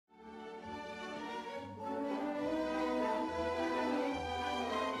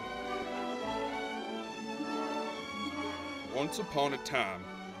Once upon a time,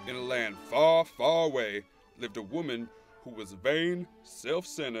 in a land far, far away, lived a woman who was vain,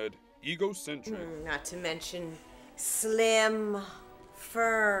 self-centered, egocentric. Not to mention slim,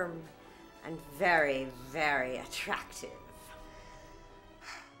 firm, and very, very attractive.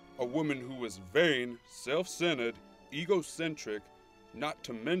 A woman who was vain, self-centered, egocentric, not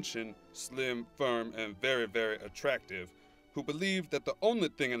to mention slim, firm, and very, very attractive, who believed that the only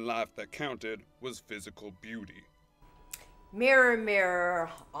thing in life that counted was physical beauty. Mirror, mirror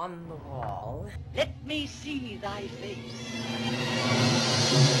on the wall. Let me see thy face.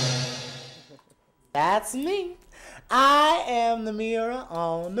 That's me. I am the mirror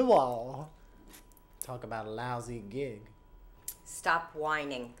on the wall. Talk about a lousy gig. Stop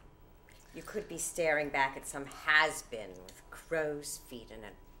whining. You could be staring back at some has-been with crow's feet and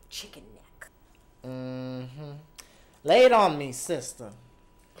a chicken neck. Lay it on me, sister.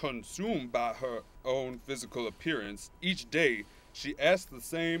 Consumed by her own physical appearance, each day she asked the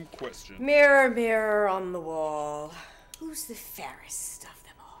same question. Mirror, mirror on the wall, who's the fairest of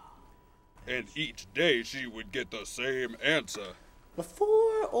them all? And each day she would get the same answer.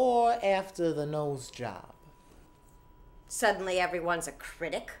 Before or after the nose job? Suddenly everyone's a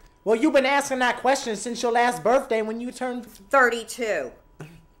critic. Well, you've been asking that question since your last birthday when you turned 32.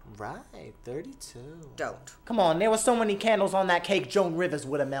 Right, 32. Don't. Come on, there were so many candles on that cake Joan Rivers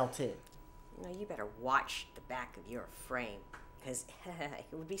would have melted. Now you better watch the back of your frame, because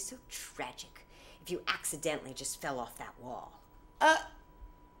it would be so tragic if you accidentally just fell off that wall.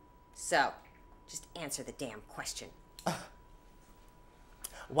 So, just answer the damn question.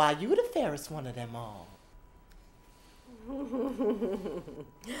 Why, you the fairest one of them all.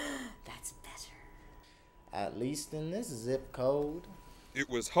 That's better. At least in this zip code. It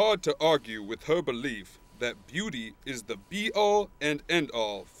was hard to argue with her belief that beauty is the be-all and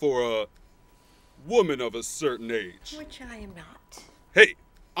end-all for a woman of a certain age. Which I am not. Hey,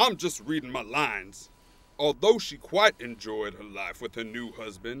 I'm just reading my lines. Although she quite enjoyed her life with her new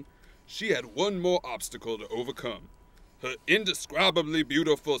husband, she had one more obstacle to overcome. Her indescribably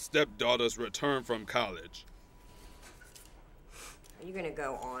beautiful stepdaughter's return from college. Are you gonna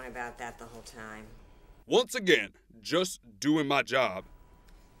go on about that the whole time? Once again, just doing my job.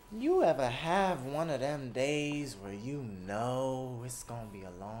 You ever have one of them days where you know it's gonna be a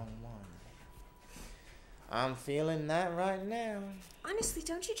long one? I'm feeling that right now. Honestly,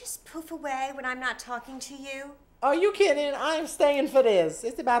 don't you just poof away when I'm not talking to you? Are you kidding? I'm staying for this.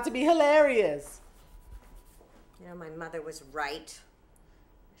 It's about to be hilarious. You know, my mother was right.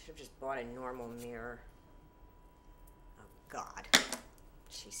 I should have just bought a normal mirror. Oh, God.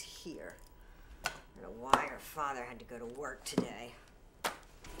 She's here. I don't know why her father had to go to work today.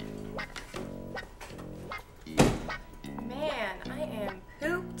 Man, I am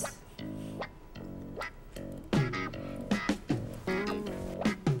pooped.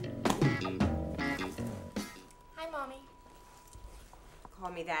 Hi, Mommy.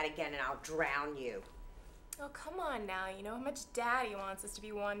 Call me that again and I'll drown you. Oh, come on now. You know how much Daddy wants us to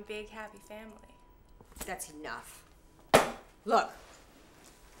be one big happy family. That's enough. Look.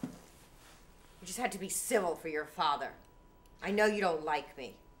 You just had to be civil for your father. I know you don't like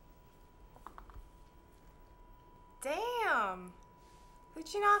me. Damn.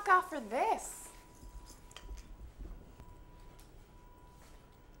 Who'd you knock off for this?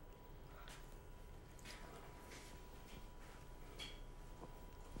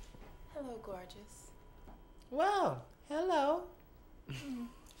 Hello, gorgeous. Well, hello.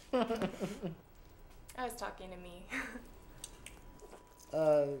 I was talking to me.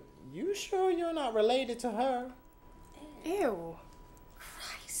 You sure you're not related to her? Ew.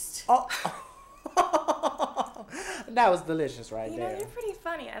 Christ. Oh. That was delicious right You there. know, you're pretty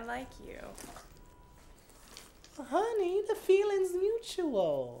funny. I like you. Honey, the feeling's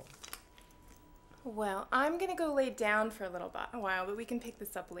mutual. Well, I'm gonna go lay down for a little while, but we can pick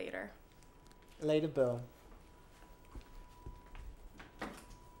this up later. Later, Bill.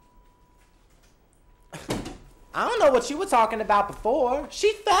 I don't know what you were talking about before.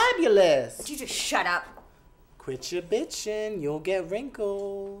 She's fabulous. Would you just shut up? Quit your bitching. You'll get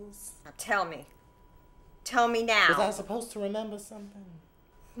wrinkles. Now tell me. Tell me now. Was I supposed to remember something?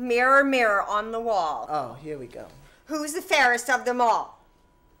 Mirror, mirror on the wall. Oh, here we go. Who's the fairest of them all?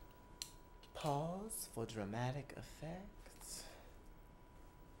 Pause for dramatic effect.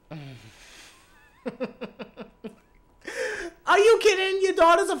 Are you kidding? Your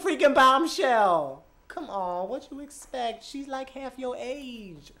daughter's a freaking bombshell. Come on, what you expect? She's like half your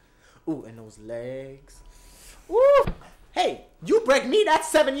age. Ooh, and those legs. Ooh. Hey, you break me, that's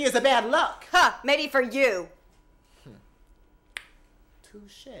 7 years of bad luck. Huh, maybe for you.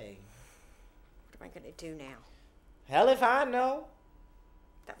 Touche. What am I gonna do now? Hell if I know.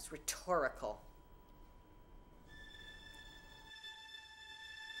 That was rhetorical.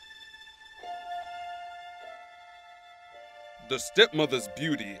 The stepmother's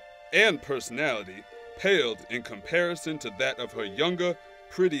beauty and personality paled in comparison to that of her younger,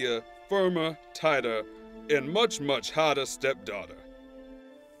 prettier, firmer, tighter, and much, much hotter stepdaughter.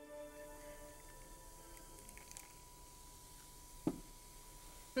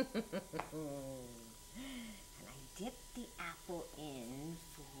 And I dip the apple in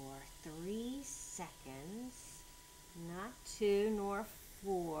for 3 seconds, not 2 nor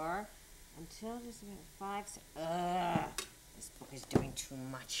 4, until just about 5 seconds. This book is doing too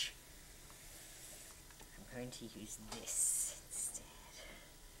much. I'm going to use this instead.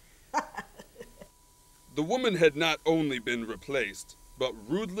 The woman had not only been replaced, but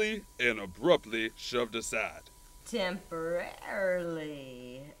rudely and abruptly shoved aside.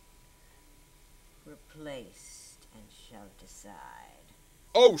 Temporarily replaced and shoved aside.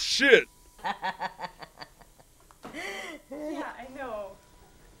 Oh shit! Yeah, I know.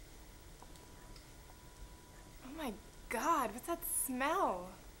 Oh my God, what's that smell?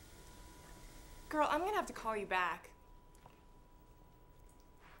 Girl, I'm gonna have to call you back.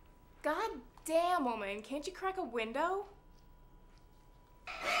 God damn, woman, can't you crack a window?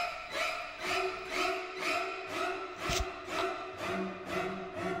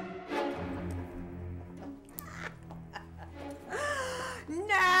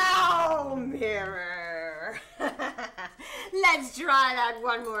 Now, Mirror. Let's try that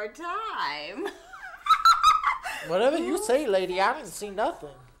one more time. Whatever you say, lady, I didn't see nothing.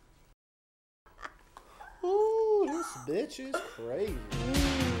 Ooh, this bitch is crazy.